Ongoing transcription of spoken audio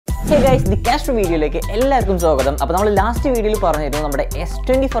Hey guys, the Kaztro video like എല്ലാവർക്കും സ്വാഗതം. അപ്പോൾ നമ്മൾ ലാസ്റ്റ് വീഡിയോയിൽ പറഞ്ഞിരുന്നു നമ്മുടെ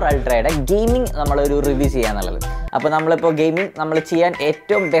S24 Ultra'യുടെ ഗെയിമിംഗ് നമ്മൾ ഒരു റിവ്യൂ ചെയ്യാന്നുള്ളത്. അപ്പോൾ നമ്മളിപ്പോൾ ഗെയിമിംഗ് നമ്മൾ ചെയ്യാൻ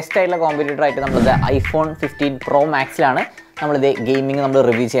ഏറ്റവും ബെസ്റ്റ് ആയിട്ടുള്ള കോമ്പറ്റീറ്റർ ആയിട്ട് നമ്മളത് iPhone 15 Pro Maxലാണ് നമ്മളിത് ഗെയിമിംഗ് നമ്മൾ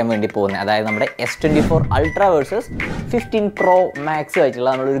റിവ്യൂ ചെയ്യാൻ വേണ്ടി പോകുന്നത്. അതായത് നമ്മുടെ S24 Ultra versus 15 Pro Max ആയിട്ടുള്ള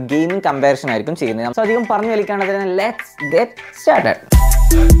നമ്മളൊരു ഗെയിമിംഗ് കമ്പാരിസൺ ആയിരിക്കും ചെയ്യുന്നത്. സോ അധികം പറഞ്ഞു വലിക്കാണ്ട് let's get started.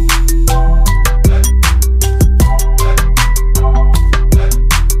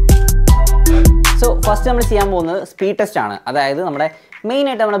 So first നമ്മൾ ചെയ്യാൻ പോകുന്നത് സ്പീഡ് ടെസ്റ്റ് ആണ്. അതായത് നമ്മുടെ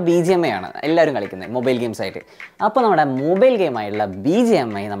മെയിനായിട്ട് നമ്മുടെ BGMI ആണ് എല്ലാവരും കളിക്കുന്നത് മൊബൈൽ ഗെയിംസ് ആയിട്ട്. അപ്പോൾ നമ്മുടെ മൊബൈൽ ഗെയിമായിട്ടുള്ള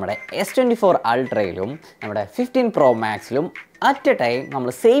BGMI നമ്മുടെ S24 Ultra'യിലും നമ്മുടെ 15 Pro Maxലും അറ്റ് എ ടൈം നമ്മൾ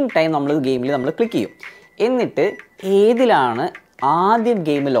സെയിം ടൈം നമ്മൾ ഗെയിമിൽ നമ്മൾ ക്ലിക്ക് ചെയ്യും. എന്നിട്ട് ഏതിലാണ് ആദ്യം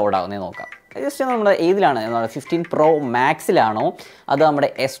ഗെയിം ലോഡ് ആവുന്നത് നോക്കാം. ജസ്റ്റ് നമ്മുടെ ഏതിലാണ് 15 Pro Maxലാണോ അത് നമ്മുടെ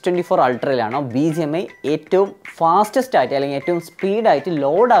S24 Ultra'യിലാണോ BGMI ഏറ്റവും ഫാസ്റ്റസ്റ്റ് ആയിട്ട് അല്ലെങ്കിൽ ഏറ്റവും സ്പീഡായിട്ട്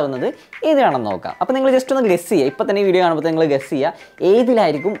ലോഡ് ആകുന്നത് ഏതിലാണെന്ന് നോക്കാം. അപ്പോൾ നിങ്ങൾ ജസ്റ്റ് ഒന്ന് ഗസ് ചെയ്യുക. ഇപ്പോൾ തന്നെ വീഡിയോ കാണുമ്പോൾ നിങ്ങൾ ഗസ് ചെയ്യുക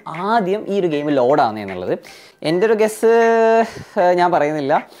ഏതിലായിരിക്കും ആദ്യം ഈ ഒരു ഗെയിം ലോഡ് ആവുന്നത് എന്നുള്ളത്. എൻ്റെ ഒരു ഗസ് ഞാൻ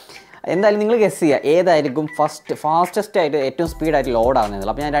പറയുന്നില്ല, എന്തായാലും നിങ്ങൾ ഗസ് ചെയ്യുക ഏതായിരിക്കും ഫാസ്റ്റസ്റ്റ് ആയിട്ട് ഏറ്റവും സ്പീഡായിട്ട് ലോഡ്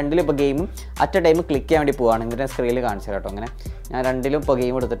ആവുന്നതെന്നുള്ളത്. അപ്പോൾ ഞാൻ രണ്ടിലും ഇപ്പോൾ game at A time click ചെയ്യാൻ വേണ്ടി പോവുകയാണ്. ഇങ്ങനെ സ്ക്രീനിൽ കാണിച്ചു കേട്ടോ. അങ്ങനെ ഞാൻ രണ്ടിലും ഇപ്പോൾ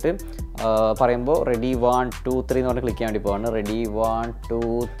ഗെയിം എടുത്തിട്ട് പറയുമ്പോൾ റെഡി 1 2 3 എന്ന് പറഞ്ഞ് ക്ലിക്ക് ചെയ്യാൻ വേണ്ടി പോവാണ്. Ready 1 2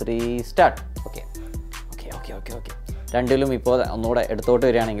 3 start. Okay okay okay okay okay രണ്ടിലും ഇപ്പോൾ ഒന്നുകൂടെ എടുത്തോട്ട്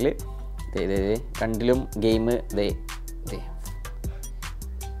വരികയാണെങ്കിൽ രണ്ടിലും ഗെയിം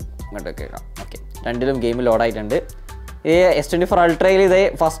ഇങ്ങോട്ട് കേൾക്കാം. ഓക്കെ രണ്ടിലും ഗെയിം ലോഡായിട്ടുണ്ട്. ഈ S24 Ultra'യിൽ ഇതേ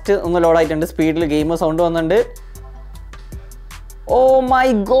ഫസ്റ്റ് ഒന്ന് ലോഡായിട്ടുണ്ട്. സ്പീഡിൽ ഗെയിം സൗണ്ട് വന്നിട്ടുണ്ട്. Oh my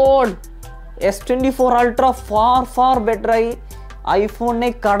God, S24 Ultra far ബെറ്ററായി ഐഫോണിനെ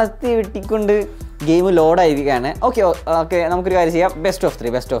കടത്തി വെട്ടിക്കൊണ്ട് ഗെയിം ലോഡായിരിക്കുകയാണ്. ഓക്കെ ഓക്കെ നമുക്കൊരു കാര്യം ചെയ്യാം. ബെസ്റ്റ് ഓഫ് ത്രീ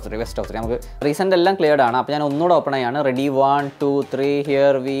നമുക്ക് റീസെൻ്റ് എല്ലാം ക്ലിയർഡ് ആണ്. അപ്പോൾ ഞാൻ ഒന്നുകൂടെ ഓപ്പൺ ആയാണ്. Ready 1 2 3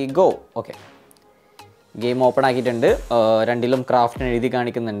 here we go. Okay game open ആക്കിയിട്ടുണ്ട്. രണ്ടിലും ക്രാഫ്റ്റിന് എഴുതി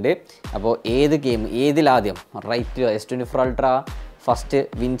കാണിക്കുന്നുണ്ട്. അപ്പോൾ ഏത് game ഏതിലാദ്യം right S24 Ultra first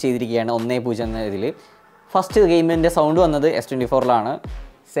win ചെയ്തിരിക്കുകയാണ് 1-0 എന്ന ഇതിൽ. ഫസ്റ്റ് ഗെയിമിൻ്റെ സൗണ്ട് വന്നത് S24ലാണ്.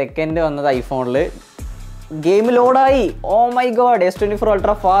 സെക്കൻഡ് വന്നത് ഐഫോണിൽ. Game ലോഡായി. Oh my God, S24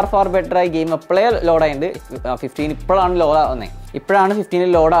 Ultra far ബെറ്ററായി. Game എപ്പോഴേ ലോഡായിട്ടുണ്ട്. 15 ഇപ്പോഴാണ് ലോഡാവുന്നത്. ഇപ്പോഴാണ്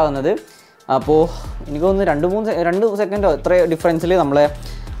 15 ലോഡാവുന്നത്. അപ്പോൾ എനിക്ക് തോന്നുന്നു 2 സെക്കൻഡോ ഇത്ര ഡിഫറൻസിൽ നമ്മളെ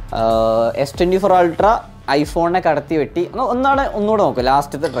S24 Ultra ഐഫോണിനെ കടത്തി വെട്ടി. ഒന്നുകൂടെ നോക്കും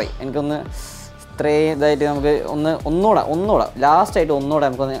ലാസ്റ്റത്തെ ട്രൈ. എനിക്കൊന്ന് ഇത്രയും ഇതായിട്ട് നമുക്ക് ഒന്നുകൂടെ ലാസ്റ്റായിട്ട് ഒന്നുകൂടെ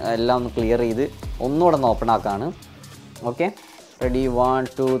നമുക്കൊന്ന് എല്ലാം ഒന്ന് ക്ലിയർ ചെയ്ത് ഒന്നുകൂടെ ഒന്ന് open ആക്കാണ്. Okay ready 1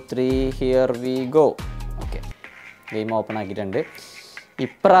 2 3 here we go. Okay game open ആക്കിയിട്ടുണ്ട്.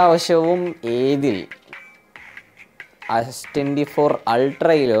 ഇപ്രാവശ്യവും ഏതിൽ S24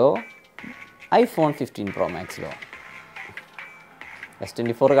 Ultra'യിലോ iPhone 15 Pro Maxലോ?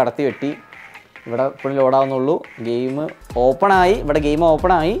 S24 കടത്തി വെട്ടി. ഇവിടെ എപ്പോഴും ലോഡാവുന്നുള്ളൂ. ഗെയിം ഓപ്പണായി. ഇവിടെ ഗെയിം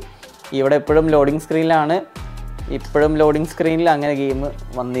ഓപ്പണായി. ഇവിടെ എപ്പോഴും ലോഡിങ് സ്ക്രീനിലാണ്. ഇപ്പോഴും ലോഡിങ് സ്ക്രീനിൽ അങ്ങനെ ഗെയിം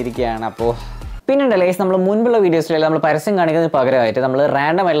വന്നിരിക്കുകയാണ്. അപ്പോൾ പിന്നെ ഉണ്ടല്ലോ നമ്മൾ മുൻപുള്ള വീഡിയോസിലെല്ലാം നമ്മൾ പരസ്യം കാണിക്കുന്നതിന് പകരമായിട്ട് നമ്മൾ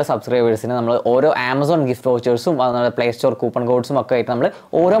റാൻഡം ആയിട്ടുള്ള സബ്സ്ക്രൈബേഴ്സിന് നമ്മൾ ഓരോ ആമസോൺ ഗിഫ്റ്റ് വൗച്ചേഴ്സും അതുപോലെ പ്ലേ സ്റ്റോർ കൂപ്പൺ കോഡ്സും ഒക്കെ ആയിട്ട് നമ്മൾ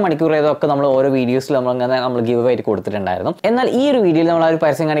ഓരോ മണിക്കൂർ ഏതൊക്കെ നമ്മൾ ഓരോ വീഡിയോസിൽ നമ്മൾ ഗിവ് ആയിട്ട് കൊടുത്തിട്ടുണ്ടായിരുന്നു. എന്നാൽ ഈ ഒരു വീഡിയോയിൽ നമ്മൾ ആ ഒരു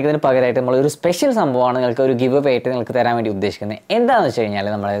പരസ്യം കാണിക്കുന്നതിന് പകരമായിട്ട് നമ്മൾ ഒരു സ്പെഷ്യൽ സംഭവമാണ് നിങ്ങൾക്ക് ഒരു ഗിവ് ആയിട്ട് നിങ്ങൾക്ക് തരാൻ വേണ്ടി ഉദ്ദേശിക്കുന്നത്. എന്താണെന്ന് വെച്ച്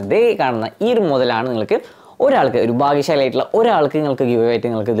കഴിഞ്ഞാൽ നമ്മൾ ഇതേ കാണുന്ന ഈ ഒരു മുതലാണ് നിങ്ങൾക്ക് ഒരാൾക്ക് ഒരു ഭാഗ്യശാലിയായിട്ടുള്ള ഒരാൾക്ക് നിങ്ങൾക്ക് ഗിവ് ആയിട്ട്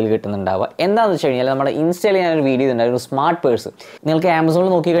നിങ്ങൾക്ക് ഇതിൽ കിട്ടുന്നുണ്ടാവുക. എന്താണെന്ന് വെച്ച് കഴിഞ്ഞാൽ നമ്മുടെ ഇൻസ്റ്റയിൽ ഞാനൊരു വീഡിയോ ഉണ്ടായിരുന്നു. ഒരു സ്മാർട്ട് പേഴ്സ് നിങ്ങൾക്ക്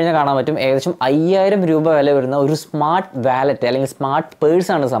ആമസോണിൽ നോക്കിക്കഴിഞ്ഞാൽ കാണാൻ പറ്റും. ഏകദേശം 5000 രൂപ വില വരുന്ന ഒരു സ്മാർട്ട് വാലറ്റ് അല്ലെങ്കിൽ സ്മാർട്ട്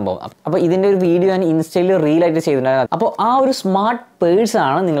പേഴ്സാണ് സംഭവം. അപ്പോൾ ഇതിൻ്റെ ഒരു വീഡിയോ ഞാൻ ഇൻസ്റ്റയിൽ റീലായിട്ട് ചെയ്തിട്ടുണ്ടായിരുന്നു. അപ്പോൾ ആ ഒരു സ്മാർട്ട്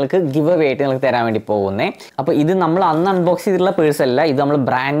പേഴ്സാണ് നിങ്ങൾക്ക് ഗിവ് ആയിട്ട് നിങ്ങൾക്ക് തരാൻ വേണ്ടി പോകുന്നത്. അപ്പോൾ ഇത് നമ്മൾ അന്ന് അൺബോക്സ് ചെയ്തിട്ടുള്ള പേഴ്സ് അല്ല, ഇത് നമ്മൾ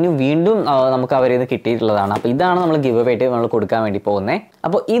ബ്രാൻഡ് ന്യൂ വീണ്ടും നമുക്ക് അവരിൽ നിന്ന് കിട്ടിയിട്ടുള്ളതാണ്. അപ്പോൾ ഇതാണ് നമ്മൾ ഗിവ് ആയിട്ട് നമ്മൾ കൊടുക്കാൻ വേണ്ടി പോകുന്നത്.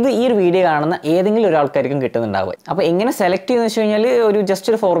 അപ്പോൾ ഇത് ഈ ഒരു വീഡിയോ കാണുന്ന ഏതെങ്കിലും ഒരാൾക്കാർക്കും കിട്ടുന്നുണ്ടാവുക. അപ്പോൾ എങ്ങനെ സെലക്ട് ചെയ്യുന്നത് വെച്ച് കഴിഞ്ഞാൽ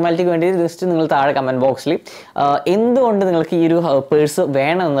ജസ്റ്റ് ഒരു ഫോർമാലിറ്റിക്ക് വേണ്ടി ജസ്റ്റ് നിങ്ങൾ താഴെ കമൻറ്റ് ബോക്സിൽ എന്തുകൊണ്ട് നിങ്ങൾക്ക് ഈ ഒരു പേഴ്സ്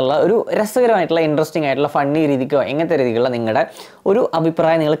വേണം എന്നുള്ള ഒരു രസകരമായിട്ടുള്ള ഇൻട്രസ്റ്റിംഗ് ആയിട്ടുള്ള ഫണ്ണി രീതിക്കോ എങ്ങനത്തെ രീതിക്കുള്ള നിങ്ങളുടെ ഒരു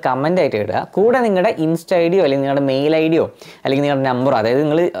അഭിപ്രായം നിങ്ങൾ കമൻ്റ് ആയിട്ട് ഇടുക. കൂടെ നിങ്ങളുടെ ഇൻസ്റ്റ ഐഡിയോ അല്ലെങ്കിൽ നിങ്ങളുടെ മെയിൽ ഐഡിയോ അല്ലെങ്കിൽ നിങ്ങളുടെ നമ്പർ, അതായത്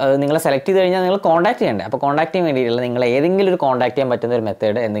നിങ്ങളെ സെലക്ട് ചെയ്ത് കഴിഞ്ഞാൽ നിങ്ങൾ കോൺടാക്ട് ചെയ്യേണ്ടത്. അപ്പോൾ കോൺടാക്ട് ചെയ്യാൻ വേണ്ടിയിട്ടുള്ള നിങ്ങൾ ഏതെങ്കിലും ഒരു കോൺടാക്ട് ചെയ്യാൻ പറ്റുന്ന ഒരു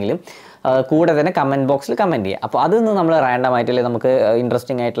മെത്തേഡ് എന്തെങ്കിലും കൂടെ തന്നെ കമൻറ്റ് ബോക്സിൽ കമൻറ്റ് ചെയ്യുക. അപ്പോൾ അതൊന്ന് നമ്മൾ റാൻഡം ആയിട്ടുള്ള നമുക്ക്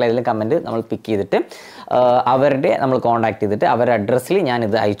ഇൻട്രസ്റ്റിംഗ് ആയിട്ടുള്ള ഇതിൽ കമൻറ്റ് നമ്മൾ പിക്ക് ചെയ്തിട്ട് അവരുടെ നമ്മൾ കോൺടാക്ട് ചെയ്തിട്ട് അവരുടെ അഡ്രസ്സിൽ ഞാൻ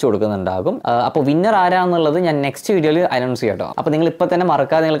ഇത് അയച്ചു കൊടുക്കുന്നുണ്ടാകും. അപ്പോൾ വിന്നർ ആരാണെന്നുള്ളത് ഞാൻ നെക്സ്റ്റ് വീഡിയോയിൽ അനൗൺസ് ചെയ്യാം കേട്ടോ. അപ്പോൾ നിങ്ങൾ ഇപ്പോൾ തന്നെ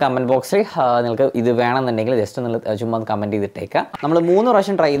മറക്കാതെ നിങ്ങൾ കമൻറ്റ് ബോക്സിൽ നിങ്ങൾക്ക് ഇത് വേണമെന്നുണ്ടെങ്കിൽ ജസ്റ്റ് നിങ്ങൾ ചുമ്മാ കമൻറ്റ് ചെയ്തിട്ടേക്കാം. നമ്മൾ 3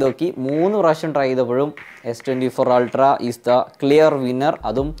 പ്രാവശ്യം ട്രൈ ചെയ്ത് നോക്കി. 3 പ്രാവശ്യം ട്രൈ ചെയ്തപ്പോഴും S24 Ultra is the clear winner.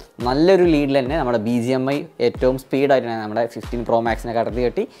 അതും നല്ലൊരു ലീഡിൽ തന്നെ നമ്മുടെ BGMI ഏറ്റവും സ്പീഡായിട്ട് നമ്മുടെ 15 Pro Maxനെ കടത്തി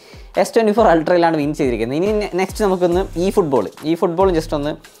കെട്ടി S24 Ultra'യിലാണ് വിൻ ചെയ്തിരിക്കുന്നത്. ഇനി നെക്സ്റ്റ് നമുക്കൊന്ന് ഈ ഫുട്ബോൾ ജസ്റ്റ്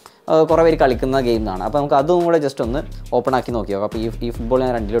ഒന്ന് കുറേ പേര് കളിക്കുന്ന ഗെയിമാണ്. അപ്പോൾ നമുക്ക് അതും കൂടെ ജസ്റ്റ് ഒന്ന് ഓപ്പൺ ആക്കി നോക്കി നോക്കാം. അപ്പോൾ ഈ ഫുട്ബോൾ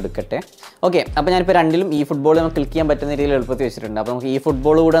ഞാൻ രണ്ടിലും എടുക്കട്ടെ. ഓക്കെ, അപ്പോൾ ഞാനിപ്പോൾ രണ്ടിലും ഈ ഫുട്ബോൾ നമുക്ക് ക്ലിക്ക് ചെയ്യാൻ പറ്റുന്ന രീതിയിൽ എളുപ്പത്തിൽ വെച്ചിട്ടുണ്ട്. അപ്പോൾ നമുക്ക് ഈ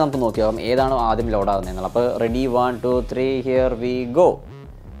ഫുട്ബോൾ കൂടെ നമുക്ക് നോക്കി നോക്കാം ഏതാണോ ആദ്യം ലോഡ് ആകുന്നത്. അപ്പോൾ ready 1 2 3 here we go.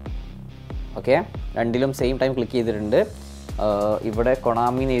 Okay, രണ്ടിലും സെയിം ടൈം ക്ലിക്ക് ചെയ്തിട്ടുണ്ട്. ഇവിടെ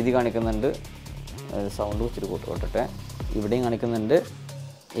കൊണാമിന്ന് എഴുതി കാണിക്കുന്നുണ്ട്. സൗണ്ട് വെച്ചിട്ട് കൂട്ടട്ടെ. ഇവിടെയും കാണിക്കുന്നുണ്ട്.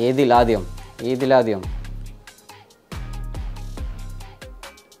 ഏതിലാദ്യം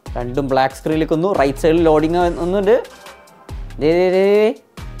രണ്ടും ബ്ലാക്ക് സ്ക്രീനിലേക്ക് വന്നു. റൈറ്റ് സൈഡിൽ ലോഡിങ് ഒന്നുണ്ട്.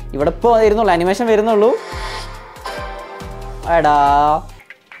 ഇവിടെ ഇപ്പോൾ വരുന്നുള്ളൂ, അനിമേഷൻ വരുന്നുള്ളൂ. എടാ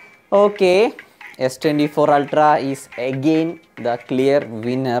okay, S24 Ultra is again the clear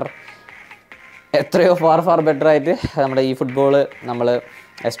winner. എത്രയോ ഫാർ ബെറ്റർ ആയിട്ട് നമ്മുടെ ഈ ഫുട്ബോൾ നമ്മൾ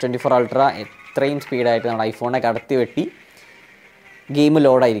S24 Ultra എത്രയും സ്പീഡായിട്ട് നമ്മുടെ ഐഫോണിനെ കടത്തി വെട്ടി ഗെയിം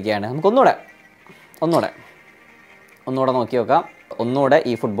ലോഡായിരിക്കുകയാണ്. നമുക്ക് ഒന്നുകൂടെ നോക്കി നോക്കാം. ഒന്നുകൂടെ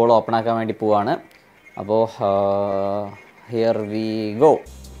ഈ ഫുട്ബോൾ ഓപ്പൺ ആക്കാൻ വേണ്ടി പോവാണ്. അപ്പോൾ ഹിയർ വി ഗോ.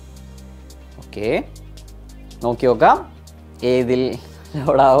 ഓക്കെ, നോക്കി നോക്കാം ഏതിൽ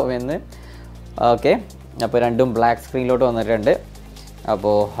ലോഡാവുമെന്ന്. ഓക്കെ, അപ്പോൾ രണ്ടും ബ്ലാക്ക് സ്ക്രീനിലോട്ട് വന്നിട്ടുണ്ട്.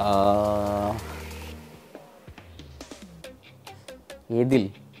 അപ്പോൾ ഏതിൽ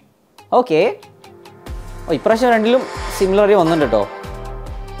ഓക്കെ, ഇപ്രാവശ്യം രണ്ടിലും സിമിലറി വന്നിട്ടുണ്ട് കേട്ടോ.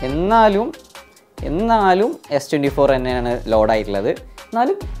 എന്നാലും S24 തന്നെയാണ് ലോഡായിട്ടുള്ളത്.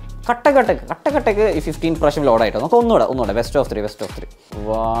 എന്നാലും കട്ടക്കട്ടക്ക് 15 പ്രാവശ്യം ലോഡായിട്ടോ. നമുക്ക് ഒന്നുകൂടെ best of three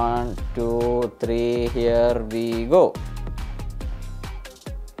 1 2 3 here we go.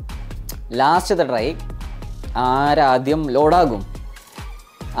 ലാസ്റ്റത്തെ ട്രൈ. ആരാദ്യം ലോഡാകും?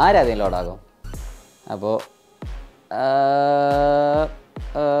 അപ്പോൾ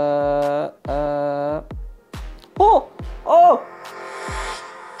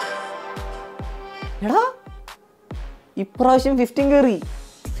എടാ ഇപ്രാവശ്യം 15 കയറി.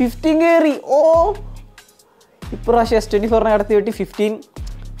 ഓ, ഇപ്രാവശ്യം S24 കടത്തി വെട്ടി 15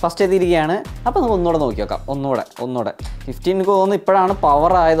 ഫസ്റ്റ് എത്തിയിരിക്കുകയാണ്. അപ്പോൾ നമുക്ക് ഒന്നുകൂടെ നോക്കി നോക്കാം. ഒന്നുകൂടെ 15 എനിക്ക് തോന്നുന്നു ഇപ്പോഴാണ്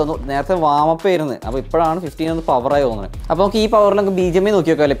പവർ ആയത്. നേരത്തെ വാമപ്പ് ആയിരുന്നു, അപ്പോൾ ഇപ്പോഴാണ് 15 ഒന്ന് പവറായി തോന്നുന്നത്. അപ്പോൾ നമുക്ക് ഈ പവറിൽ നമുക്ക് BGMI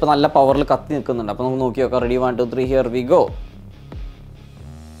നോക്കി നോക്കാം. ഇപ്പോൾ നല്ല പവറിൽ കത്തി നിൽക്കുന്നുണ്ട്. അപ്പോൾ നമുക്ക് നോക്കി നോക്കാം. Ready 1 2 3 here we go.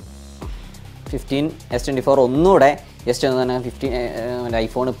 15 S24 ഒന്നുകൂടെ ജസ്റ്റ് ഒന്ന് തന്നെ 15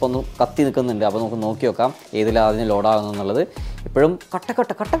 ഐഫോൺ ഇപ്പോൾ ഒന്ന് കത്തി നിൽക്കുന്നുണ്ട്. അപ്പോൾ നമുക്ക് നോക്കി നോക്കാം ഏതിലാദ്യം ലോഡാകുന്നു എന്നുള്ളത്. ഇപ്പോഴും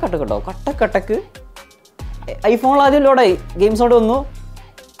കട്ടക്ക് ഐഫോണിൽ ആദ്യം ലോഡായി. ഗെയിംസോട് വന്നു.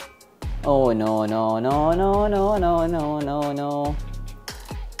 ഓ നോ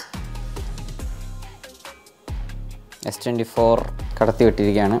S24 കടത്തി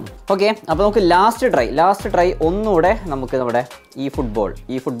വിട്ടിരിക്കുകയാണ്. ഓക്കെ, അപ്പോൾ നമുക്ക് ലാസ്റ്റ് ട്രൈ ഒന്നുകൂടെ നമുക്ക് നമ്മുടെ ഈ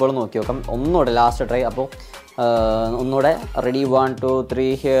ഫുട്ബോൾ നോക്കി നോക്കാം. ഒന്നുകൂടെ ലാസ്റ്റ് ട്രൈ. അപ്പോൾ ഒന്നുകൂടെ റെഡി 1 2 3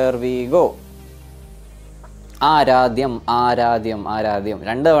 ഹിയർ വി ഗോ. ആരാദ്യം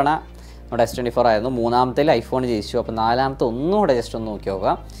 2 തവണ നമ്മുടെ S24 ആയിരുന്നു. മൂന്നാമത്തേൽ ഐഫോൺ ജയിച്ചു. അപ്പോൾ നാലാമത്തെ ഒന്നുകൂടെ ജസ്റ്റ് ഒന്ന് നോക്കി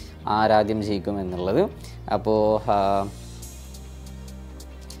നോക്കാം ആരാദ്യം ജയിക്കും എന്നുള്ളത്.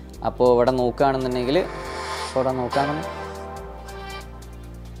 അപ്പോൾ ഇവിടെ നോക്കുകയാണെന്നുണ്ടെങ്കിൽ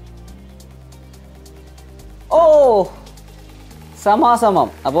ഓ സമം.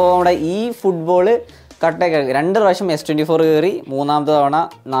 അപ്പോൾ നമ്മുടെ ഈ ഫുട്ബോള് കട്ടക്ക് 2 പ്രാവശ്യം S24 കയറി. മൂന്നാമത്തെ തവണ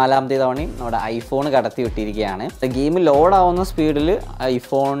 4ാമത്തെ തവണയും നമ്മുടെ ഐഫോൺ കടത്തി വിട്ടിരിക്കുകയാണ്. ഗെയിം ലോഡാവുന്ന സ്പീഡിൽ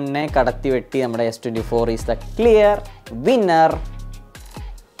ഐഫോണിനെ കടത്തി വെട്ടി നമ്മുടെ S24 is the clear winner.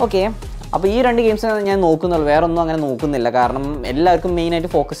 Okay, അപ്പോൾ ഈ 2 ഗെയിംസ് ഞാൻ നോക്കുന്നുള്ളൂ, വേറെ ഒന്നും അങ്ങനെ നോക്കുന്നില്ല. കാരണം എല്ലാവർക്കും മെയിനായിട്ട്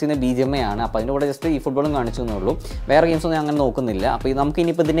ഫോക്കസ് ചെയ്യുന്ന BGMI ആണ്. അപ്പോൾ അതിൻ്റെ കൂടെ ജസ്റ്റ് ഈ ഫുട്ബോളും കാണിച്ചു എന്നുള്ളൂ. വേറെ ഗെയിംസൊന്നും ഞാൻ അങ്ങനെ നോക്കുന്നില്ല. അപ്പോൾ നമുക്ക്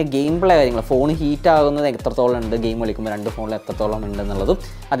ഇനിയിപ്പോൾ ഇതിൻ്റെ ഗെയിം പ്ലേ കാര്യങ്ങൾ, ഫോൺ ഹീറ്റ് ആകുന്നത് എത്രത്തോളം ഉണ്ട്, ഗെയിം കളിക്കുമ്പോൾ 2 ഫോണിൽ എത്രത്തോളം ഉണ്ടെന്നുള്ളതും,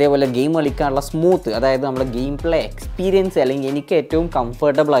 അതേപോലെ ഗെയിം കളിക്കാനുള്ള സ്മൂത്ത്, അതായത് നമ്മുടെ ഗെയിം പ്ലേ എക്സ്പീരിയൻസ്, അല്ലെങ്കിൽ എനിക്ക് ഏറ്റവും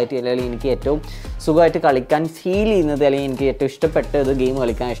കംഫർട്ടബിൾ ആയിട്ട്, അല്ലെങ്കിൽ എനിക്ക് ഏറ്റവും സുഖമായിട്ട് കളിക്കാൻ ഫീൽ ചെയ്യുന്നത്, അല്ലെങ്കിൽ എനിക്ക് ഏറ്റവും ഇഷ്ടപ്പെട്ടത്, ഗെയിം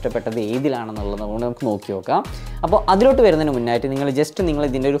കളിക്കാൻ ഇഷ്ടപ്പെട്ടത് ഏതിലാണെന്നുള്ളത് നമുക്ക് നോക്കി നോക്കാം. അപ്പോൾ അതിലോട്ട് വരുന്നതിന് മുന്നായിട്ട് നിങ്ങൾ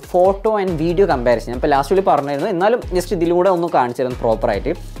ഇതിൻ്റെ ഒരു ഫോട്ടോ ആൻഡ് വീഡിയോ കമ്പാരിസൺ ഞാൻ ഇപ്പോൾ ലാസ്റ്റ് പറഞ്ഞിരുന്നു. എന്നാലും ജസ്റ്റ് ഇതിലൂടെ ഒന്ന് കാണിച്ചു തരുന്നത്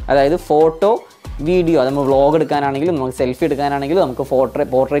പ്രോപ്പറായിട്ട്. അതായത് ഫോട്ടോ വീഡിയോ, അത് നമ്മൾ വ്ളോഗ് എടുക്കാനാണെങ്കിലും, നമുക്ക് സെൽഫി എടുക്കാനാണെങ്കിലും, നമുക്ക്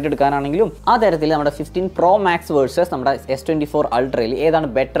പോർട്രേറ്റ് എടുക്കാനാണെങ്കിലും, ആ തരത്തിൽ നമ്മുടെ 15 Pro Max വേഴ്സസ് നമ്മുടെ S24 Ultra'യിൽ ഏതാണ്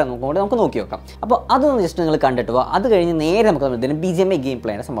ബെറ്റർ എന്ന് നമുക്ക് നോക്കി നോക്കാം. അപ്പോൾ അതൊന്ന് ജസ്റ്റ് നിങ്ങൾ കണ്ടിട്ട് പോകാം. അത് കഴിഞ്ഞ് നേരെ നമുക്ക് ഇതിന് BGMI ഗെയിം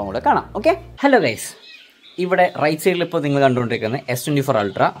പ്ലേയുടെ സംഭവം കൂടെ കാണാം. Okay, hello guys. ഇവിടെ റൈറ്റ് സൈഡിൽ ഇപ്പോൾ നിങ്ങൾ കണ്ടുകൊണ്ടിരിക്കുന്നത് S24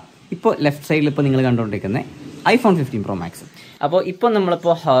 Ultra. ഇപ്പോൾ ലെഫ്റ്റ് സൈഡിൽ ഇപ്പോൾ നിങ്ങൾ കണ്ടുകൊണ്ടിരിക്കുന്നത് iPhone 15 Pro Max. അപ്പോൾ ഇപ്പോൾ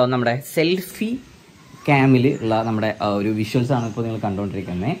നമ്മളിപ്പോൾ നമ്മുടെ സെൽഫി ക്യാമിൽ ഉള്ള നമ്മുടെ ഒരു വിഷ്വൽസാണ് ഇപ്പോൾ നിങ്ങൾ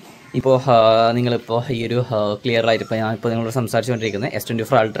കണ്ടുകൊണ്ടിരിക്കുന്നത്. ഇപ്പോൾ നിങ്ങളിപ്പോൾ ഈ ഒരു ക്ലിയർ ആയിട്ട് ഇപ്പോൾ ഞാനിപ്പോൾ നിങ്ങളോട് സംസാരിച്ചുകൊണ്ടിരിക്കുന്നത്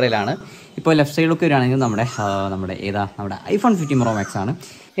S24 Ultra'യിലാണ്. ഇപ്പോൾ ലെഫ്റ്റ് സൈഡിലൊക്കെ വരികയാണെങ്കിൽ നമ്മുടെ iPhone 15 Pro Max ആണ്.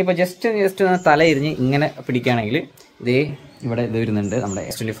 ഇപ്പോൾ ജസ്റ്റ് തല ഇരിഞ്ഞ് ഇങ്ങനെ പിടിക്കുകയാണെങ്കിൽ ഇവിടെ ഇത് വരുന്നുണ്ട് നമ്മുടെ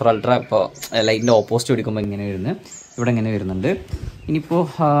S24 Ultra. ഇപ്പോൾ ലൈറ്റിൻ്റെ ഓപ്പോസിറ്റ് പിടിക്കുമ്പോൾ ഇങ്ങനെ വരുന്നത്. ഇവിടെ ഇങ്ങനെ വരുന്നുണ്ട്. ഇനിയിപ്പോൾ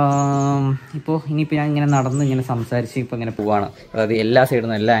ഞാൻ ഇങ്ങനെ നടന്ന് ഇങ്ങനെ സംസാരിച്ച് ഇപ്പോൾ ഇങ്ങനെ പോവുകയാണ്. അതായത് എല്ലാ സൈഡിൽ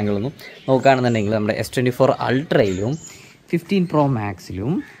നിന്നും എല്ലാ ആംഗിളിൽ നിന്നും നോക്കുകയാണെന്നുണ്ടെങ്കിൽ നമ്മുടെ S24 Ultraയിലും 15 Pro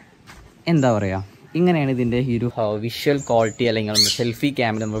Maxലും എന്താ പറയുക, ഇങ്ങനെയാണ് ഇതിൻ്റെ ഈ ഒരു വിഷ്വൽ ക്വാളിറ്റി, അല്ലെങ്കിൽ നമ്മൾ സെൽഫി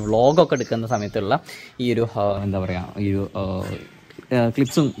ക്യാമറ നമ്മൾ വ്ളോഗൊക്കെ എടുക്കുന്ന സമയത്തുള്ള ഈ ഒരു എന്താ പറയുക, ഈ ഒരു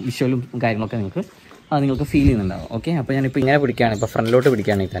ക്ലിപ്സും വിഷ്വലും കാര്യങ്ങളൊക്കെ നിങ്ങൾക്ക് ഫീൽ ചെയ്യുന്നുണ്ടാവും. ഓക്കെ, അപ്പോൾ ഞാനിപ്പോൾ ഇങ്ങനെ പിടിക്കുകയാണ്, ഇപ്പോൾ ഫ്രണ്ടിലോട്ട്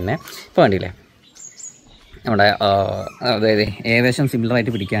പിടിക്കുകയാണെങ്കിൽ തന്നെ ഇപ്പോൾ കണ്ടില്ലേ നമ്മുടെ അതായത് ഏകദേശം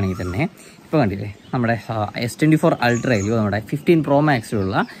സിമിലറായിട്ട് പിടിക്കുകയാണെങ്കിൽ തന്നെ ഇപ്പോൾ കണ്ടില്ലേ നമ്മുടെ S24 Ultraയിലും നമ്മുടെ 15 Pro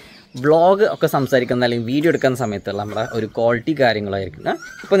Maxിലുള്ള വ്ളോഗ് ഒക്കെ സംസാരിക്കുന്ന അല്ലെങ്കിൽ വീഡിയോ എടുക്കുന്ന സമയത്തുള്ള നമ്മുടെ ഒരു ക്വാളിറ്റി കാര്യങ്ങളായിരിക്കും.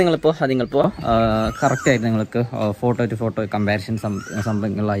 ഇപ്പോൾ നിങ്ങളിപ്പോൾ കറക്റ്റായിട്ട് നിങ്ങൾക്ക് ഫോട്ടോ ടു ഫോട്ടോ കമ്പാരിസൺ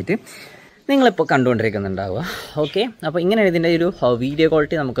സംഭവങ്ങളായിട്ട് നിങ്ങളിപ്പോൾ കണ്ടുകൊണ്ടിരിക്കുന്നുണ്ടാവുക. ഓക്കെ, അപ്പോൾ ഇങ്ങനെയാണ് ഇതിൻ്റെ ഒരു വീഡിയോ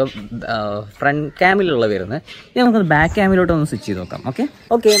ക്വാളിറ്റി നമുക്ക് ഫ്രണ്ട് ക്യാമിലുള്ള വരുന്നത്. ഇനി നമുക്ക് ബാക്ക് ക്യാമിലോട്ട് ഒന്ന് സ്വിച്ച് ചെയ്ത് നോക്കാം.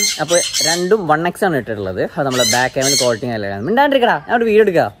 ഓക്കെ, അപ്പോൾ രണ്ടും 1x ആണ് ഇട്ടിട്ടുള്ളത്. അത് നമ്മളെ ബാക്ക് ക്യാമിൽ ക്വാളിറ്റി നല്ലതാണ്. മിണ്ടാണ്ടിരിക്കടാ, ഞാൻ ഒരു വീഡിയോ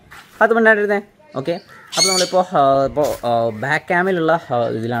എടുക്കുക, അത് മിണ്ടാണ്ടിരുന്നേ. ഓക്കെ, അപ്പോൾ നമ്മളിപ്പോൾ ബാക്ക് ക്യാമിലുള്ള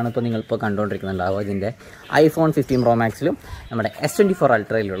ഇതിലാണ് ഇപ്പോൾ നിങ്ങളിപ്പോൾ കണ്ടുകൊണ്ടിരിക്കുന്നുണ്ടാവുക. ഇതിൻ്റെ iPhone 15 Pro Maxിലും നമ്മുടെ S24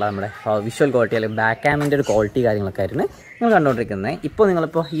 Ultraയിലുള്ള നമ്മുടെ വിഷ്വൽ ക്വാളിറ്റി അല്ലെങ്കിൽ ബാക്ക് ക്യാമിൻ്റെ ഒരു ക്വാളിറ്റി കാര്യങ്ങളൊക്കെ ആയിരുന്നു നിങ്ങൾ കണ്ടുകൊണ്ടിരിക്കുന്നത്. ഇപ്പോൾ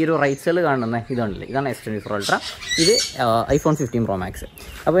നിങ്ങളിപ്പോൾ ഈ ഒരു റൈറ്റ് സൈഡിൽ കാണുന്ന ഇതുണ്ടല്ലേ, ഇതാണ് S24 Ultra, ഇത് iPhone 15 Pro Max.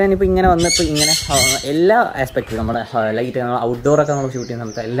 അപ്പോൾ ഞാനിപ്പോൾ ഇങ്ങനെ വന്നിപ്പോൾ ഇങ്ങനെ എല്ലാ ആസ്പെക്റ്റിലും നമ്മുടെ ലൈറ്റ് ഔട്ട്ഡോറൊക്കെ നമ്മൾ ഷൂട്ട് ചെയ്യുന്ന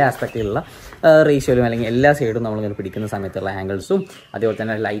സമയത്ത് എല്ലാ ആസ്പെക്റ്റിലുള്ള റേഷ്യോയിലും അല്ലെങ്കിൽ എല്ലാ സൈഡും നമ്മളിങ്ങനെ പിടിക്കുന്ന സമയത്തുള്ള ആംഗിൾസും അതേപോലെ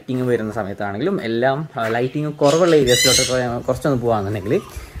തന്നെ ലൈറ്റിങ് വരുന്ന സമയത്താണെങ്കിലും എല്ലാം ലൈറ്റിങ് കുറവുള്ള ഏരിയാസിലോട്ട് കുറച്ചൊന്ന് പോകുകയാണെന്നുണ്ടെങ്കിൽ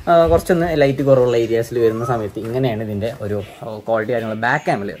കുറച്ചൊന്ന് ലൈറ്റ് കുറവുള്ള ഏരിയാസിൽ വരുന്ന സമയത്ത് ഇങ്ങനെയാണ് ഇതിൻ്റെ ഒരു ക്വാളിറ്റി കാര്യങ്ങൾ. Back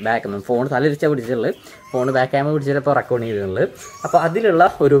ക്യാമിൽ phone തലരിച്ചാൽ പിടിച്ചിട്ടുള്ളത്, phone back camera പിടിച്ചിട്ടപ്പോൾ record ചെയ്തിട്ടുള്ളത്. അപ്പോൾ അതിലുള്ള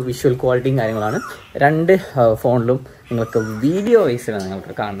ഒരു വിഷ്വൽ ക്വാളിറ്റിയും കാര്യങ്ങളാണ് രണ്ട് ഫോണിലും നിങ്ങൾക്ക് വീഡിയോ വൈസിലാണ്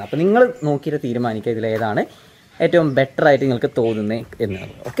നിങ്ങൾക്ക് കാണുന്നത്. അപ്പോൾ നിങ്ങൾ നോക്കിയിട്ട് തീരുമാനിക്കുക ഇതിലേതാണ് ഏറ്റവും ബെറ്റർ ആയിട്ട് നിങ്ങൾക്ക് തോന്നുന്നത്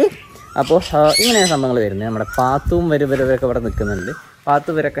എന്നുള്ളത്. ഓക്കെ, അപ്പോൾ ഇങ്ങനെയാണ് സംഭവങ്ങൾ വരുന്നത്. നമ്മുടെ പാത്തും വരവരൊക്കെ ഇവിടെ നിൽക്കുന്നുണ്ട്.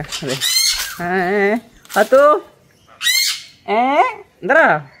 പാത്തു വരൊക്കെ അതെ, പാത്തു എന്താ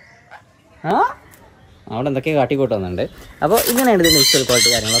അവിടെ എന്തൊക്കെ കാട്ടിക്കൂട്ടുന്നുണ്ട്. അപ്പോൾ ഇങ്ങനെയാണ് ഇതിൻ്റെ വിഷ്വൽ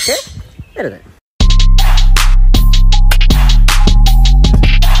ക്വാളിറ്റി കാര്യങ്ങളൊക്കെ വരുന്നത്.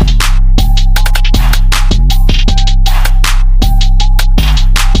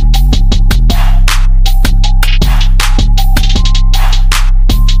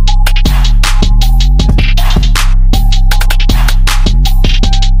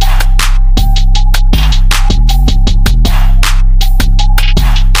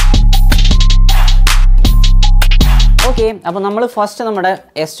 ഓക്കെ, അപ്പോൾ നമ്മൾ ഫസ്റ്റ് നമ്മുടെ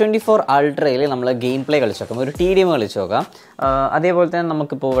S24 Ultraയിൽ നമ്മൾ ഗെയിം പ്ലേ കളിച്ച് നോക്കാം, ഒരു TDM കളിച്ച് നോക്കാം. അതേപോലെ തന്നെ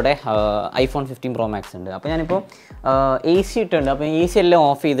നമുക്കിപ്പോൾ ഇവിടെ iPhone 15 Pro Max ഉണ്ട്. അപ്പോൾ ഞാനിപ്പോൾ AC ഇട്ടുണ്ട്. അപ്പോൾ AC എല്ലാം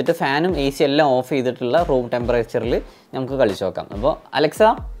ഓഫ് ചെയ്തിട്ട് ഫാനും AC എല്ലാം ഓഫ് ചെയ്തിട്ടുള്ള റൂം ടെമ്പറേച്ചറിൽ നമുക്ക് കളിച്ച് നോക്കാം. അപ്പോൾ Alexa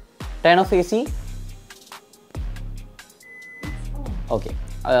turn of AC. Okay,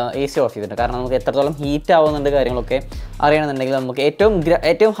 AC of ചെയ്തിട്ടുണ്ട്. കാരണം നമുക്ക് എത്രത്തോളം ഹീറ്റ് ആവുന്നുണ്ട് കാര്യങ്ങളൊക്കെ അറിയണമെന്നുണ്ടെങ്കിൽ നമുക്ക്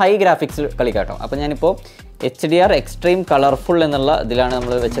ഏറ്റവും ഹൈ ഗ്രാഫിക്സ് കളിക്കാം കേട്ടോ. അപ്പോൾ ഞാനിപ്പോൾ HDR എക്സ്ട്രീം കളർഫുൾ എന്നുള്ള ഇതിലാണ്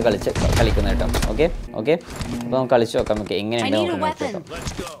നമ്മൾ വെച്ച് കളിക്കുന്നത് കേട്ടോ. ഓക്കെ, അപ്പോൾ നമുക്ക് കളിച്ച് നോക്കാം നമുക്ക് എങ്ങനെയുണ്ട് നോക്കി നോക്കാം.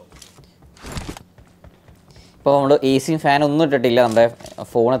 ഇപ്പോൾ നമ്മൾ AC ഫാൻ ഒന്നും ഇട്ടിട്ടില്ല. നമ്മുടെ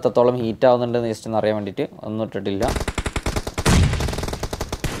ഫോൺ എത്രത്തോളം ഹീറ്റ് ആവുന്നുണ്ടെന്ന് ജസ്റ്റ് ഒന്ന് അറിയാൻ വേണ്ടിയിട്ട് ഒന്നും ഇട്ടിട്ടില്ല.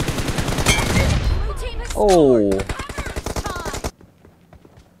 ഓ,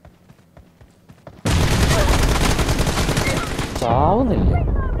 ചാവുന്നില്ല.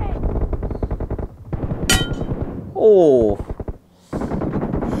 ഓ,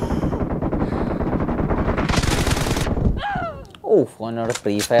 ഫോനോട്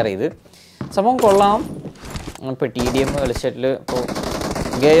ഫ്രീ ഫയർ ചെയ്ത് സംഭവം കൊള്ളാം. ഇപ്പോൾ TDM കളിച്ചിട്ടിൽ ഇപ്പോൾ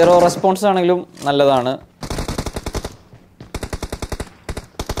ഗെയറോ റെസ്പോൺസ് ആണെങ്കിലും നല്ലതാണ്.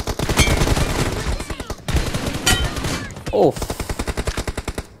 ഓ,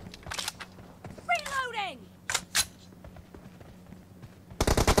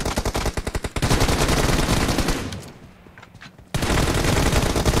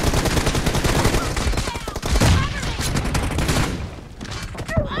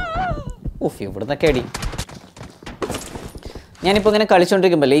 ഇവിടുന്നൊക്കെ അടി. ഞാനിപ്പോൾ ഇങ്ങനെ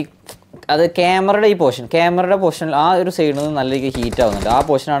കളിച്ചുകൊണ്ടിരിക്കുമ്പോൾ അത് ക്യാമറയുടെ പോർഷൻ ആ ഒരു സൈഡിൽ നിന്ന് നല്ല രീതിക്ക് ഹീറ്റ് ആവുന്നുണ്ട്. ആ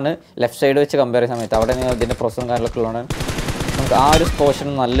പോർഷനാണ് ലെഫ്റ്റ് സൈഡ് വെച്ച് കമ്പയർ ചെയ്യുന്ന സമയത്ത് അവിടെ ഇതിൻ്റെ പ്രോസസ്സും കാര്യങ്ങളൊക്കെ ഉള്ളതാണ് നമുക്ക് ആ ഒരു പോർഷൻ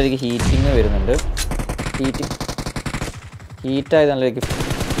നല്ല രീതിക്ക് ഹീറ്റിങ് വരുന്നുണ്ട്. ഹീറ്റായത് നല്ല രീതിക്ക്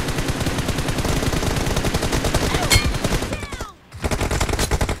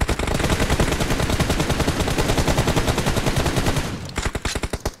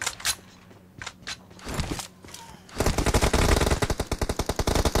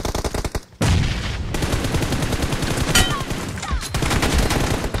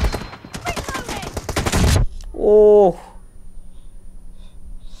Oh.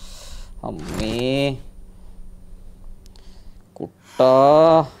 അമ്മേ കുട്ടാ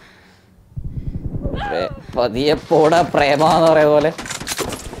പതിയെ പോടാ പ്രേമ എന്ന് പറയുന്ന പോലെ.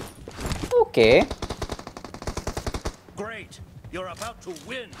 Okay You're about to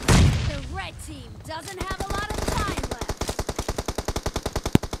win. The red team doesn't have a lot of time left.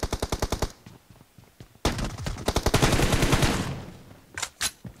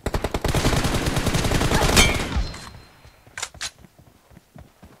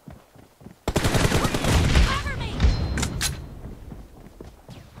 Cover me.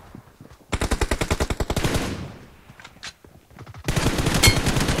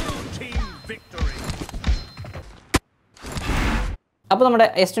 Team victory. അപ്പോൾ നമ്മുടെ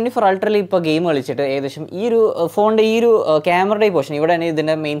S24 Ultra ഇപ്പോൾ ഗെയിം കളിച്ചിട്ട് ഏകദേശം ഈ ഒരു ഫോണിൻ്റെ ഈ ഒരു ക്യാമറയുടെ ഈ പോർഷൻ ഇവിടെ തന്നെ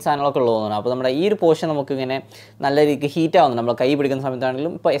ഇതിൻ്റെ മെയിൻ സാധനങ്ങളൊക്കെ ഉള്ളതാണ്. അപ്പോൾ നമ്മുടെ ഈ ഒരു പോർഷൻ നമുക്ക് ഇങ്ങനെ നല്ല രീതിക്ക് ഹീറ്റ് ആവുന്നു. നമ്മൾ കൈ പിടിക്കുന്ന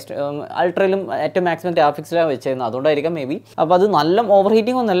സമയത്താണെങ്കിലും ഇപ്പോൾ അൾട്രയിലും ഏറ്റവും മാക്സിമം ഗ്രാഫിക്സിലാണ് വെച്ചിരുന്നത്, അതുകൊണ്ടായിരിക്കാം മേ ബി. അപ്പോൾ അത് നല്ല ഓവർ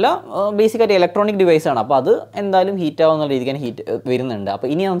ഹീറ്റിംഗ് ഒന്നുമല്ല, ബേസിക്കായിട്ട് ഇലക്ട്രോണിക് ഡിവൈസ് ആണ്. അപ്പോൾ അത് എന്തായാലും ഹീറ്റ് ആവുന്ന രീതിക്ക് ഹീറ്റ് വരുന്നുണ്ട്. അപ്പോൾ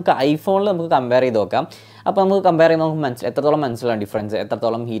ഇനി നമുക്ക് ഐഫോണിൽ നമുക്ക് കമ്പയർ ചെയ്ത് നോക്കാം. അപ്പോൾ നമുക്ക് കമ്പയർ ചെയ്യുമ്പോൾ നമുക്ക് എത്രത്തോളം മനസ്സിലാവും ഡിഫറൻസ്,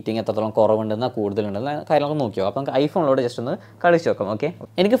 എത്രത്തോളം ഹീറ്റിംഗ് എത്രത്തോളം കുറവുണ്ടെന്ന് കൂടുതലുണ്ടെന്ന് കാര്യങ്ങളൊക്കെ നോക്കി നോക്കാം. അപ്പോൾ നമുക്ക് ഐഫോണിലൂടെ ജസ്റ്റ് ഒന്ന് കളിച്ച് നോക്കാം. ഓക്കെ,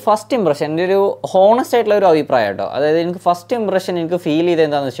 എനിക്ക് ഫസ്റ്റ് ഇംപ്രഷൻ എൻ്റെ ഒരു ഹോണസ്റ്റ് ആയിട്ടുള്ള ഒരു അഭിപ്രായം കേട്ടോ. അതായത് എനിക്ക് ഫസ്റ്റ് ഇംപ്രഷൻ എനിക്ക് ഫീൽ ചെയ്ത്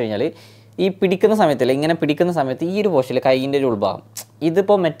എന്താണെന്ന് വെച്ച് കഴിഞ്ഞാൽ, ഈ പിടിക്കുന്ന സമയത്തില്ല ഇങ്ങനെ പിടിക്കുന്ന സമയത്ത് ഈ ഒരു പോർഷനിൽ കൈയിൻ്റെ ഒരു ഉൾഭാഗം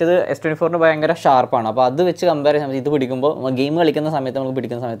ഇതിപ്പോൾ മറ്റേത് S24 ഭയങ്കര ഷാർപ്പാണ്. അപ്പോൾ അത് വെച്ച് കമ്പയർ ചെയ്യുന്ന സമയത്ത് ഇത് പിടിക്കുമ്പോൾ ഗെയിം കളിക്കുന്ന സമയത്ത് നമുക്ക്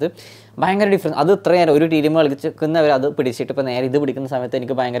പിടിക്കുന്ന സമയത്ത് ഭയങ്കര ഡിഫറൻസ്. അത് ഇത്ര നേരം ഒരു ടീം കളിക്കുന്നവർ അത് പിടിച്ചിട്ട് ഇപ്പോൾ നേരെ ഇത് പിടിക്കുന്ന സമയത്ത്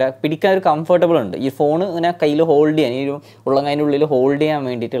എനിക്ക് ഭയങ്കര പിടിക്കാൻ ഒരു കംഫർട്ടബിൾ ഉണ്ട്. ഈ ഫോൺ ഇങ്ങനെ കയ്യിൽ ഹോൾഡ് ചെയ്യാൻ, ഈ ഒരു ഉള്ളങ്ങതിൻ്റെ ഉള്ളിൽ ഹോൾഡ് ചെയ്യാൻ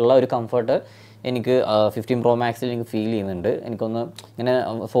വേണ്ടിയിട്ടുള്ള ഒരു കംഫർട്ട് എനിക്ക് 15 Pro Maxൽ എനിക്ക് ഫീൽ ചെയ്യുന്നുണ്ട്. എനിക്കൊന്ന് ഇങ്ങനെ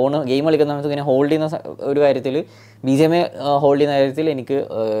ഫോൺ ഗെയിം കളിക്കുന്ന സമയത്ത് ഇങ്ങനെ ഹോൾഡ് ചെയ്യുന്ന ഒരു കാര്യത്തിൽ BGMI ഹോൾഡ് ചെയ്യുന്ന കാര്യത്തിൽ എനിക്ക്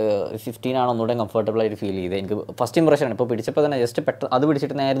 15 ആണ് ഒന്നുകൂടെ കംഫർട്ടബിളായിട്ട് ഫീൽ ചെയ്തത്. എനിക്ക് ഫസ്റ്റ് ഇംപ്രഷനാണ്. ഇപ്പോൾ പിടിച്ചപ്പോൾ തന്നെ ജസ്റ്റ് അത്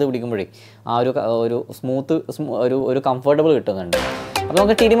പിടിച്ചിട്ട് നേരത്തെ പിടിക്കുമ്പോഴേ ആ ഒരു സ്മൂത്ത് ഒരു കംഫർട്ടബിൾ കിട്ടുന്നുണ്ട്. അപ്പോൾ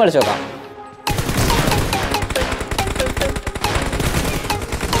നമുക്ക് ടീം കളിച്ച് നോക്കാം.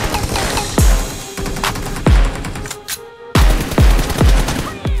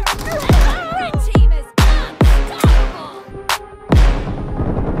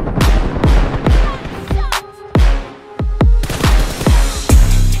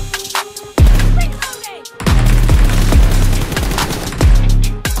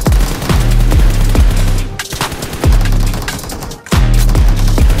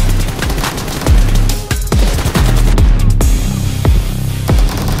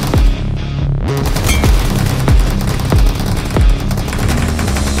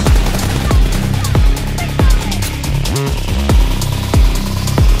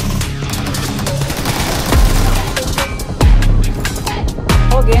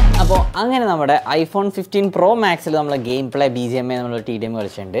 അപ്പോൾ അങ്ങനെ നമ്മുടെ iPhone 15 Pro Maxൽ നമ്മൾ ഗെയിം പ്ലേ BGMI നമ്മൾ TDM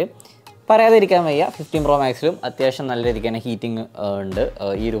കളിച്ചിട്ടുണ്ട്. പറയാതിരിക്കാൻ വയ്യ, 15 Pro Maxലും അത്യാവശ്യം നല്ല രീതിക്ക് തന്നെ ഹീറ്റിംഗ് ഉണ്ട്.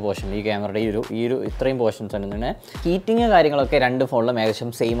 ഈ ഒരു പോർഷനിൽ ഈ ക്യാമറയുടെ ഈ ഒരു ഇത്രയും പോർഷൻസ് ഉണ്ട്. ഹീറ്റിംഗ് കാര്യങ്ങളൊക്കെ രണ്ട് ഫോണിലും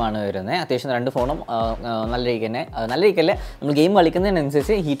ഏകദേശം സെയിം ആണ് വരുന്നത്. അത്യാവശ്യം രണ്ട് ഫോണും നല്ല രീതിക്കല്ലേ നമ്മൾ ഗെയിം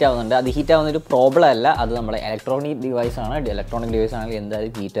കളിക്കുന്നതിനനുസരിച്ച് ഹീറ്റ് ആവുന്നുണ്ട്. അത് ഹീറ്റ് ആവുന്ന ഒരു പ്രോബ്ലം അല്ല, അത് നമ്മുടെ ഇലക്ട്രോണിക് ഡിവൈസ് ആണെങ്കിൽ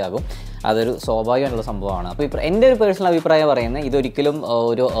എന്തായാലും ഹീറ്റ് ആകും. അതൊരു സ്വാഭാവികമായിട്ടുള്ള സംഭവമാണ്. അപ്പോൾ ഇപ്പോൾ എൻ്റെ ഒരു പേഴ്സണൽ അഭിപ്രായം പറയുന്നത് ഇതൊരിക്കലും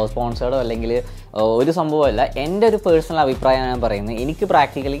ഒരു സ്പോൺസേർഡോ അല്ലെങ്കിൽ ഒരു സംഭവമല്ല. എൻ്റെ ഒരു പേഴ്സണൽ അഭിപ്രായം ഞാൻ പറയുന്നത്, എനിക്ക്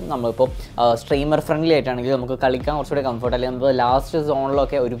പ്രാക്ടിക്കലി നമ്മളിപ്പോൾ സ്ട്രീമർ ഫ്രണ്ട്ലി ആയിട്ടാണെങ്കിൽ നമുക്ക് കളിക്കാൻ കുറച്ചുകൂടി കംഫർട്ട്, അല്ലെങ്കിൽ നമുക്ക് ലാസ്റ്റ്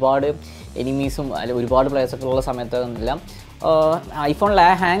സോണിലൊക്കെ ഒരുപാട് എനിമീസും അല്ലെങ്കിൽ ഒരുപാട് പ്ലേയേഴ്സൊക്കെ ഉള്ള സമയത്തെല്ലാം ഐഫോണിൽ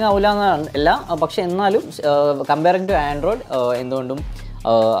ഹാങ് ആവില്ല എന്നല്ല, പക്ഷേ എന്നാലും കമ്പയറിങ് ടു ആൻഡ്രോയിഡ് എന്തുകൊണ്ടും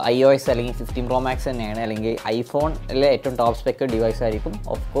iOS അല്ലെങ്കിൽ 15 Pro Max തന്നെയാണ്, അല്ലെങ്കിൽ ഐഫോണിലെ ഏറ്റവും ടോപ്പ് സ്പെക്ക് ഡിവൈസ് ആയിരിക്കും.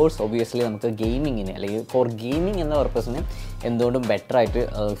 ഓഫ് കോഴ്സ് ഒബ്വിയസ്ലി നമുക്ക് ഗെയിമിങ്ങിന് അല്ലെങ്കിൽ ഫോർ ഗെയിമിംഗ് എന്ന പർപ്പസിന് എന്തുകൊണ്ടും ബെറ്റർ ആയിട്ട്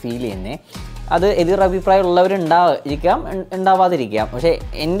ഫീൽ ചെയ്യുന്നത്. അത് എതിരഭിപ്രായം ഉള്ളവരുണ്ടായിരിക്കാം, ഉണ്ടാവാതിരിക്കാം. പക്ഷേ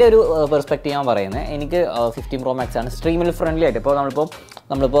എൻ്റെ ഒരു പെർസ്പെക്റ്റീവ് ഞാൻ പറയുന്നത്, എനിക്ക് 15 Pro Max ആണ് സ്ട്രീമിൽ ഫ്രണ്ട്ലി ആയിട്ട്. ഇപ്പോൾ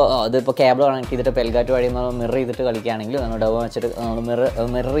നമ്മളിപ്പോൾ അതിപ്പോൾ കേബിൾ കണക്ട് ചെയ്തിട്ട് പെൽഗാറ്റ് വഴി നമ്മൾ മിറർ ചെയ്തിട്ട് കളിക്കുകയാണെങ്കിൽ, നമ്മൾ ഡബ് വെച്ചിട്ട് നമ്മൾ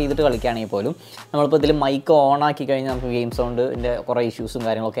മിറർ ചെയ്തിട്ട് കളിക്കുകയാണെങ്കിൽ പോലും നമ്മളിപ്പോൾ ഇതിൽ മൈക്ക് ഓൺ ആക്കി കഴിഞ്ഞാൽ നമുക്ക് ഗെയിം സൗണ്ടിൻ്റെ കുറേ ഇഷ്യൂസും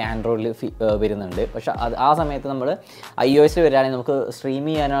കാര്യങ്ങളൊക്കെ ആൻഡ്രോയിഡിൽ വരുന്നുണ്ട്. പക്ഷേ ആ സമയത്ത് നമ്മൾ iOS വരികയാണെങ്കിൽ നമുക്ക് സ്ട്രീം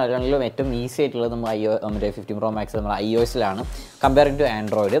ചെയ്യാനാണെങ്കിലും ഏറ്റവും ഈസി ആയിട്ടുള്ളത് നമ്മൾ മറ്റേ 15 Pro Max നമ്മൾ iOS-ലാണ് കമ്പയറിങ് ടു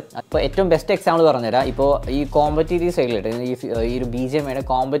ആൻഡ്രോയിഡ്. അപ്പോൾ ഏറ്റവും ബെസ്റ്റ് എക്സാമ്പിൾ പറഞ്ഞുതരാം. ഇപ്പോൾ ഈ കോമ്പറ്റീറ്റീവ് സൈഡിലോട്ട് ഈ ഒരു BGMIയുടെ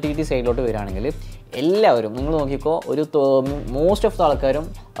കോമ്പറ്റീറ്റീവ് സൈഡിലോട്ട് വരികയാണെങ്കിൽ എല്ലാവരും നിങ്ങൾ നോക്കിക്കോ, ഒരു മോസ്റ്റ് ഓഫ് ദ ആൾക്കാരും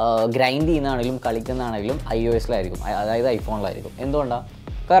ഗ്രൈൻഡ് ചെയ്യുന്നതാണെങ്കിലും കളിക്കുന്നതാണെങ്കിലും iOS-ലായിരിക്കും, അതായത് ഐഫോണിലായിരിക്കും. എന്തുകൊണ്ടാണ്?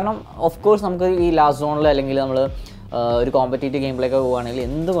 കാരണം ഓഫ് കോഴ്സ് നമുക്ക് ഈ ലാസ്റ്റ് സോണിൽ അല്ലെങ്കിൽ നമ്മൾ ഒരു കോമ്പറ്റീറ്റീവ് ഗെയിമിലേക്ക് പോകുകയാണെങ്കിൽ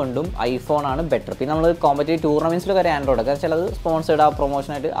എന്തുകൊണ്ടും ഐഫോണാണ് ബെറ്റർ. പിന്നെ നമ്മൾ കോമ്പറ്റീറ്റീവ് ടൂർണമെൻറ്റ്സിൽ കാര്യം ആൻഡ്രോയിഡ്, കാരണം ചിലത് സ്പോൺസേഡ് ആ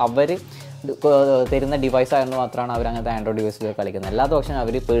പ്രൊമോഷനായിട്ട് അവർ തരുന്ന ഡിവൈസ് ആയതുകൊണ്ട് മാത്രമാണ് അവർ അങ്ങനത്തെ ആൻഡ്രോയിഡ് ഡിവൈസിൽ കളിക്കുന്നത്. അല്ലാത്ത പക്ഷേ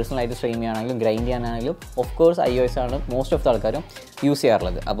അവർ പേഴ്സണലായിട്ട് സ്ട്രീം ചെയ്യാനാണെങ്കിലും ഗ്രൈൻഡ് ചെയ്യാനാണെങ്കിലും ഓഫ് കോഴ്സ് iOS ആണ് മോസ്റ്റ് ഓഫ് ദ ആൾക്കാരും യൂസ്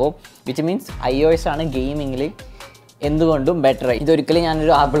ചെയ്യാറുള്ളത്. അപ്പോൾ വിച്ച് മീൻസ് iOS ആണ് ഗെയിമിങ്ങിൽ എന്തുകൊണ്ടും ബെറ്റർ. ഇതൊരിക്കലും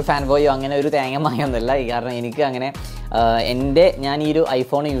ഞാനൊരു ആപ്പിൾ ഫാൻ ബോയോ അങ്ങനെ ഒരു തേങ്ങമായൊന്നുമല്ല. കാരണം എനിക്ക് അങ്ങനെ ഞാൻ ഈ ഒരു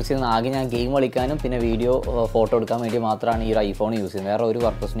ഐഫോൺ യൂസ് ചെയ്യുന്ന ആകെ ഞാൻ ഗെയിം കളിക്കാനും പിന്നെ വീഡിയോ ഫോട്ടോ എടുക്കാൻ വേണ്ടി മാത്രമാണ് ഈ ഒരു ഐഫോൺ യൂസ് ചെയ്യുന്നത്. വേറെ ഒരു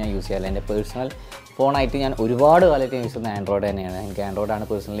പർപ്പസും ഞാൻ യൂസ് ചെയ്യാറില്ല. എൻ്റെ പേഴ്സണൽ ഫോണായിട്ട് ഞാൻ ഒരുപാട് കാലമായിട്ട് യൂസ് ചെയ്യുന്നത് ആൻഡ്രോയിഡ് തന്നെയാണ്. എനിക്ക് ആൻഡ്രോയിഡാണ്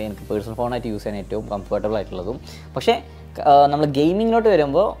എനിക്ക് പേഴ്സണൽ ഫോണായിട്ട് യൂസ് ചെയ്യാൻ ഏറ്റവും കംഫർട്ടബിൾ ആയിട്ടുള്ളതും. പക്ഷേ നമ്മൾ ഗെയിമിങ്ങിലോട്ട്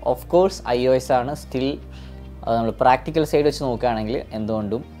വരുമ്പോൾ ഓഫ് കോഴ്സ് iOS ആണ് സ്റ്റിൽ നമ്മൾ പ്രാക്ടിക്കൽ സൈഡ് വെച്ച് നോക്കുകയാണെങ്കിൽ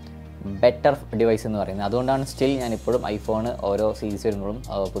എന്തുകൊണ്ടും ബെറ്റർ ഡിവൈസ് എന്ന് പറയുന്നത്. അതുകൊണ്ടാണ് സ്റ്റിൽ ഞാനിപ്പോഴും ഐഫോൺ ഓരോ സീരീസ് വരുമ്പോഴും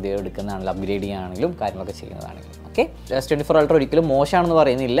പുതിയ എടുക്കുന്നതാണെങ്കിലും അപ്ഗ്രേഡ് ചെയ്യുകയാണെങ്കിലും കാര്യങ്ങളൊക്കെ ചെയ്യുന്നതാണെങ്കിലും. ഓക്കെ, S24 Ultra ഒരിക്കലും മോശമാണെന്ന്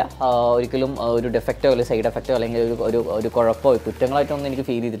പറയുന്നില്ല. ഒരിക്കലും ഒരു ഡെഫക്റ്റോ അല്ലെങ്കിൽ സൈഡ് എഫക്റ്റോ അല്ലെങ്കിൽ ഒരു കുഴപ്പമോ കുറ്റങ്ങളായിട്ടൊന്നും എനിക്ക്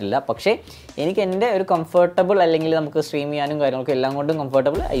ഫീൽ ചെയ്തിട്ടില്ല. പക്ഷേ എനിക്ക് എൻ്റെ ഒരു കംഫർട്ടബിൾ അല്ലെങ്കിൽ നമുക്ക് സ്ട്രീം ചെയ്യാനും കാര്യങ്ങളൊക്കെ എല്ലാം കൊണ്ടും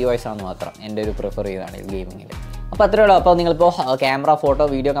കംഫർട്ടബിൾ iOS ആണെന്ന് മാത്രം എൻ്റെ ഒരു പ്രിഫർ ചെയ്തതാണ് ഗെയിമിങ്ങിൽ. അപ്പോൾ അത്രയേ ഉള്ളൂ. അപ്പോൾ നിങ്ങളിപ്പോൾ ക്യാമറ ഫോട്ടോ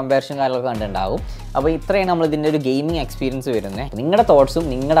വീഡിയോ കമ്പാരിഷൻ കാര്യങ്ങളൊക്കെ കണ്ടിട്ടുണ്ടാവും. അപ്പോൾ ഇത്രയാണ് നമ്മൾ ഇതിൻ്റെ ഒരു ഗെയിമിംഗ് എക്സ്പീരിയൻസ് വരുന്നത്. നിങ്ങളുടെ തോട്ട്സും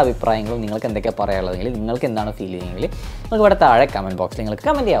നിങ്ങളുടെ അഭിപ്രായങ്ങളും നിങ്ങൾക്ക് എന്തൊക്കെ പറയാനുള്ളതെങ്കിൽ നിങ്ങൾക്ക് എന്താണ് ഫീൽ ചെയ്യുന്നതെങ്കിൽ നിങ്ങൾക്ക് ഇവിടെ താഴെ കമൻറ്റ് ബോക്സിൽ നിങ്ങൾക്ക്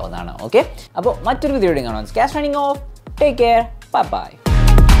കമൻറ്റ് ചെയ്യാവുന്നതാണ്. ഓക്കെ, അപ്പോൾ മറ്റൊരു വീഡിയോ കാണാം. Cast running of. Take care. Bye bye.